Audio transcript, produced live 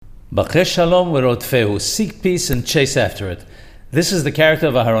B'chei shalom v'rodfehu, seek peace and chase after it. This is the character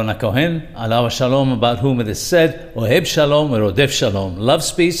of Aharon HaKohen, alav shalom, about whom it is said, Oheb shalom v'rodef shalom,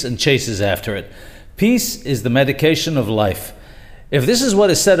 loves peace and chases after it. Peace is the medication of life. If this is what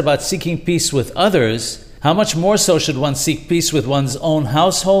is said about seeking peace with others, how much more so should one seek peace with one's own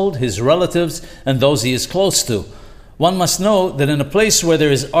household, his relatives, and those he is close to? One must know that in a place where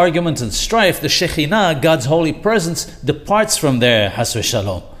there is argument and strife, the Shekhinah, God's holy presence, departs from there, has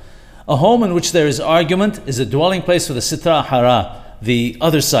v'shalom. A home in which there is argument is a dwelling place for the sitra hara, the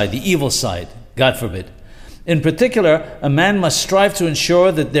other side, the evil side, God forbid. In particular, a man must strive to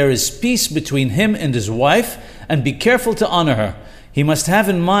ensure that there is peace between him and his wife, and be careful to honor her. He must have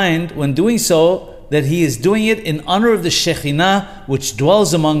in mind, when doing so, that he is doing it in honor of the Shekhinah, which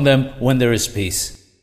dwells among them when there is peace.